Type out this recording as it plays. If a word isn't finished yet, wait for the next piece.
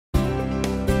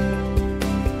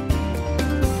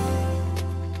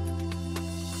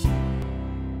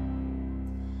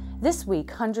This week,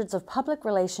 hundreds of public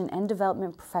relation and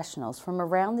development professionals from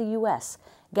around the U.S.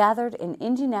 gathered in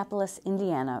Indianapolis,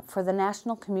 Indiana for the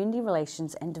National Community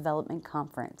Relations and Development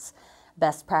Conference.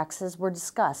 Best practices were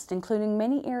discussed, including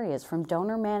many areas from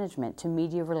donor management to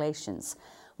media relations.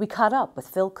 We caught up with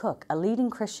Phil Cook, a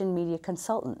leading Christian media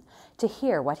consultant, to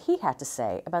hear what he had to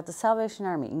say about the Salvation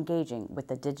Army engaging with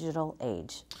the digital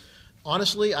age.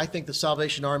 Honestly, I think the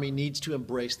Salvation Army needs to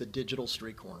embrace the digital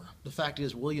street corner. The fact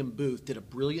is, William Booth did a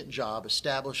brilliant job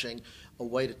establishing a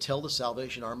way to tell the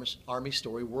Salvation Army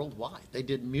story worldwide. They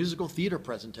did musical theater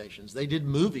presentations. They did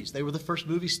movies. They were the first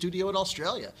movie studio in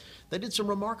Australia. They did some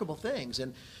remarkable things.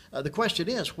 And the question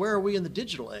is, where are we in the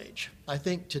digital age? I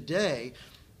think today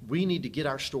we need to get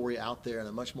our story out there in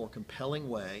a much more compelling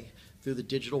way through the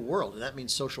digital world. And that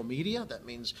means social media, that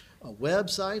means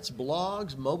websites,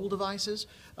 blogs, mobile devices.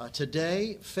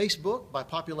 Today, Facebook, by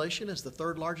population, is the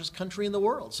third largest country in the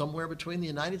world, somewhere between the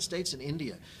United States and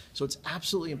India. So it's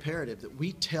absolutely imperative that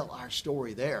we tell our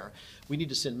story there. We need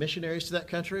to send missionaries to that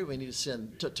country. We need to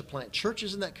send to plant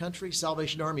churches in that country.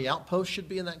 Salvation Army outposts should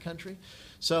be in that country.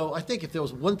 So I think if there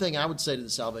was one thing I would say to the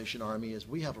Salvation Army is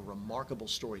we have a remarkable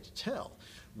story to tell.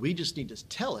 We just need to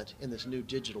tell it in this new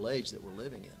digital age that we're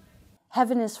living in.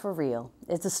 Heaven is for Real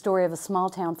is the story of a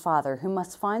small-town father who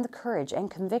must find the courage and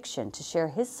conviction to share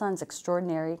his son's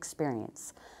extraordinary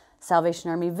experience. Salvation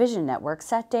Army Vision Network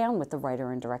sat down with the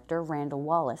writer and director, Randall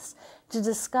Wallace, to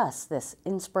discuss this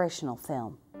inspirational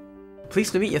film.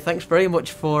 Pleased to meet you. Thanks very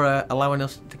much for allowing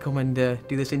us to come and do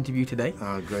this interview today.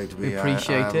 Great to be here.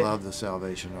 Appreciate it. I love the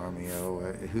Salvation Army.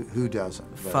 Who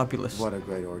doesn't? Fabulous. What a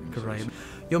great organization. Great.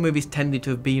 Your movies tended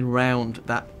to have been around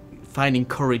that finding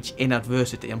courage in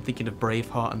adversity. I'm thinking of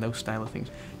Braveheart and those style of things.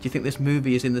 Do you think this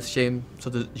movie is in the same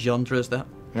sort of genre as that?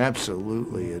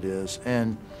 Absolutely it is.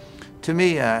 And to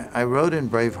me, I wrote in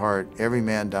Braveheart, every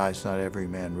man dies, not every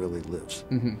man really lives.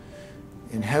 Mm-hmm.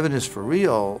 In Heaven is for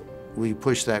Real, we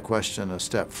push that question a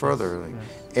step further. Like,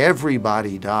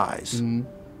 everybody dies. Mm-hmm.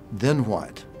 Then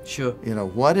what? Sure. You know,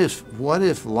 what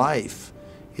if life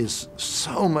is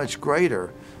so much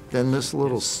greater than this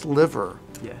little sliver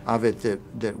of it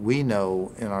that we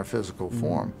know in our physical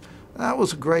form? That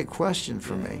was a great question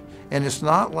for me. And it's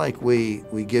not like we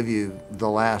give you the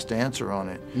last answer on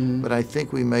it, but I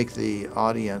think we make the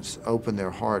audience open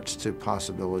their hearts to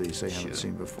possibilities they haven't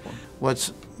seen before.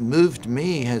 What's moved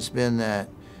me has been that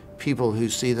people who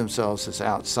see themselves as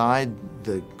outside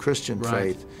the Christian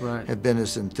faith have been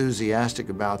as enthusiastic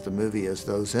about the movie as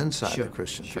those inside the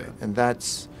Christian faith. And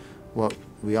that's what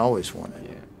we always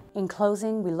wanted. In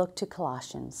closing, we look to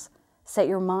Colossians. Set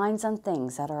your minds on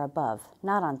things that are above,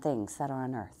 not on things that are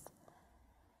on earth.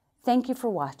 Thank you for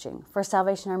watching. For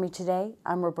Salvation Army Today,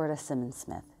 I'm Roberta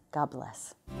Simmons-Smith. God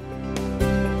bless.